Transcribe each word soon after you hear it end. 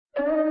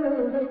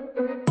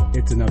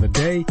It's another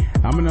day.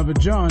 I'm another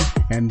John,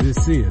 and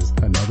this is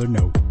Another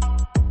Note.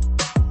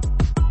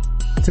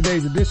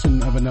 Today's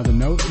edition of Another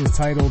Note is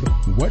titled,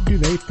 What Do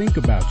They Think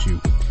About You?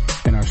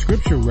 And our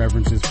scripture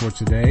references for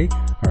today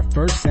are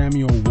 1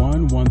 Samuel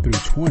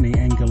 1:1-20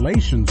 and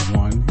Galatians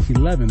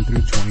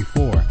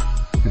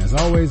 1:11-24. And as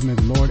always, may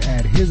the Lord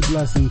add His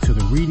blessing to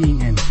the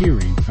reading and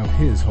hearing of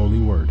His holy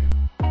word.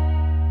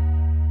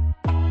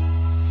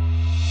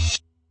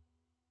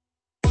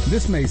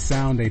 This may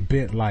sound a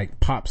bit like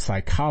pop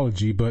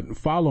psychology, but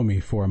follow me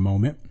for a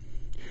moment.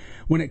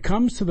 When it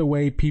comes to the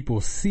way people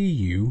see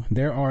you,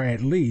 there are at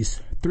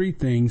least 3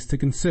 things to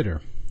consider.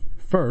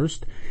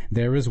 First,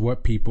 there is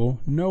what people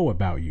know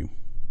about you.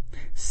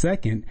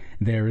 Second,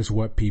 there is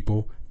what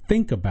people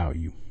think about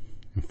you.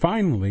 And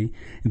finally,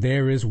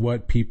 there is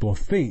what people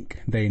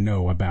think they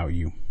know about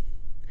you.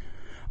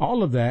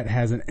 All of that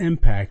has an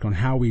impact on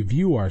how we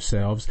view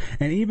ourselves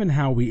and even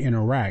how we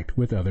interact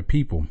with other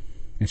people.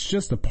 It's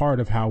just a part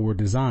of how we're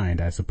designed,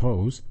 I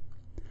suppose.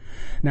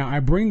 Now, I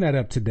bring that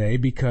up today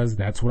because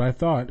that's what I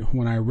thought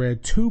when I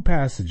read 2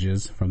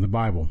 passages from the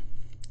Bible.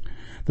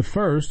 The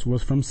first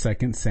was from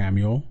 2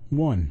 Samuel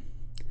 1.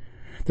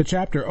 The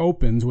chapter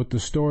opens with the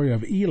story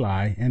of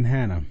Eli and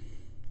Hannah.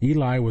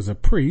 Eli was a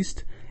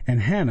priest,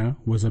 and Hannah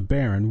was a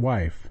barren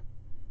wife.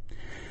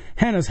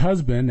 Hannah's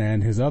husband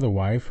and his other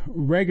wife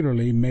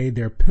regularly made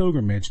their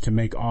pilgrimage to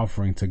make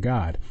offering to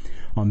God.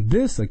 On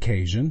this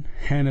occasion,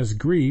 Hannah's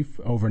grief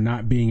over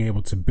not being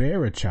able to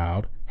bear a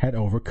child had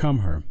overcome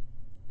her.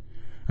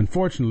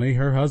 Unfortunately,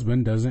 her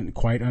husband doesn't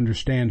quite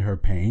understand her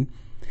pain.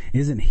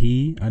 Isn't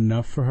he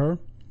enough for her?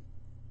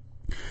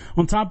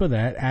 On top of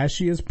that, as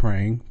she is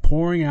praying,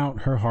 pouring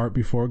out her heart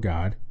before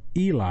God,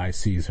 Eli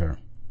sees her.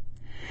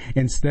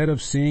 Instead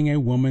of seeing a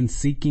woman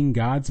seeking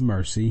God's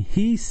mercy,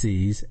 he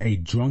sees a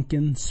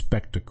drunken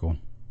spectacle.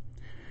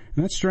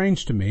 And that's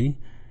strange to me.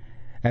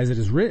 As it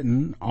is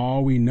written,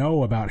 all we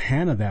know about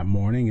Hannah that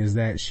morning is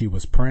that she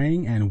was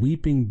praying and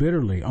weeping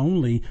bitterly,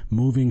 only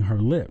moving her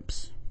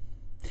lips.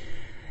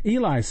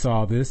 Eli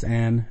saw this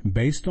and,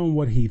 based on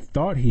what he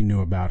thought he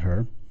knew about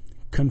her,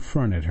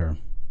 confronted her.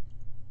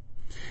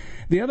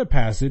 The other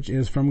passage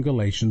is from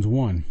Galatians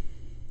 1.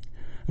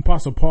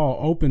 Apostle Paul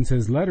opens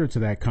his letter to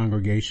that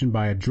congregation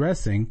by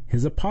addressing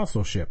his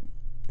apostleship.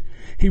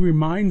 He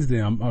reminds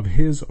them of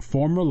his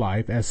former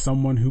life as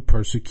someone who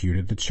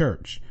persecuted the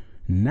church.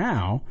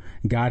 Now,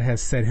 God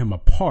has set him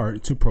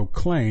apart to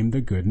proclaim the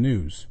good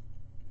news.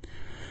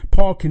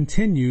 Paul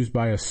continues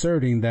by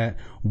asserting that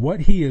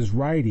what he is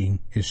writing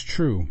is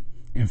true.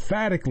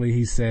 Emphatically,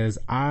 he says,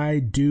 I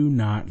do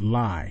not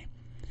lie.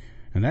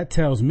 And that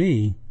tells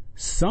me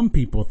some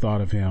people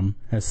thought of him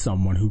as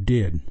someone who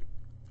did.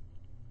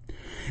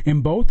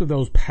 In both of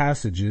those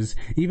passages,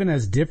 even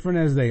as different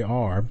as they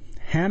are,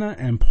 Hannah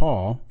and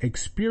Paul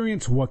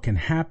experience what can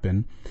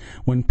happen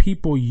when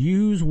people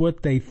use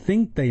what they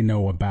think they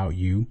know about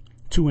you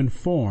to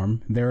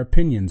inform their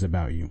opinions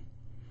about you.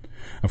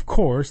 Of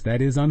course,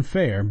 that is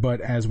unfair,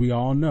 but as we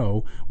all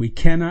know, we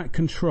cannot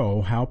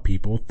control how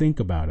people think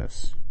about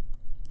us.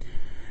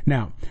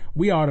 Now,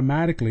 we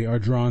automatically are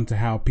drawn to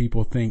how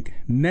people think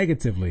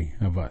negatively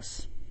of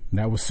us.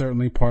 That was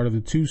certainly part of the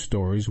 2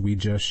 stories we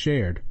just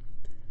shared.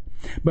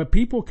 But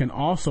people can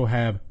also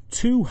have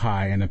too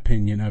high an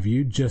opinion of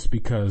you just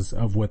because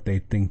of what they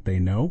think they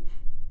know.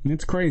 And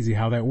it's crazy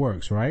how that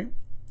works, right?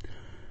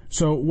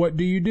 So what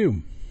do you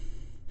do?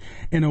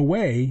 In a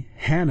way,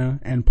 Hannah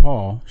and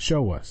Paul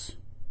show us.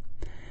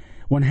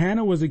 When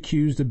Hannah was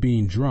accused of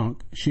being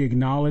drunk, she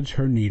acknowledged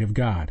her need of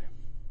God.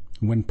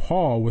 When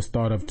Paul was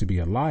thought of to be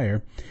a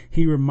liar,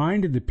 he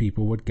reminded the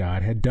people what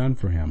God had done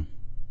for him.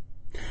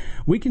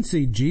 We can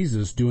see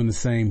Jesus doing the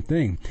same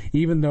thing.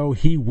 Even though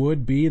he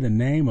would be the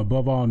name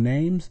above all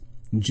names,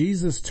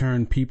 Jesus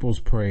turned people's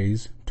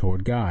praise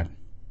toward God.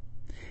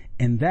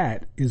 And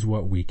that is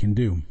what we can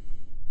do.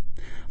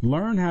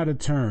 Learn how to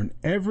turn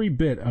every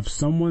bit of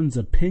someone's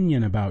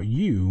opinion about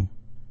you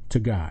to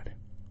God.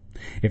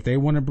 If they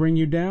want to bring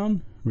you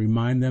down,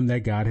 remind them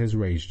that God has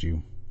raised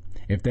you.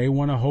 If they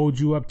want to hold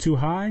you up too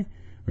high,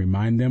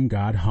 remind them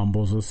God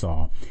humbles us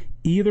all.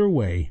 Either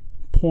way,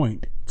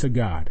 point to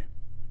God.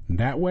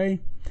 That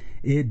way,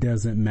 it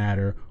doesn't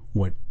matter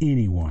what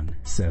anyone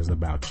says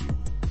about you.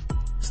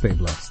 Stay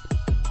blessed.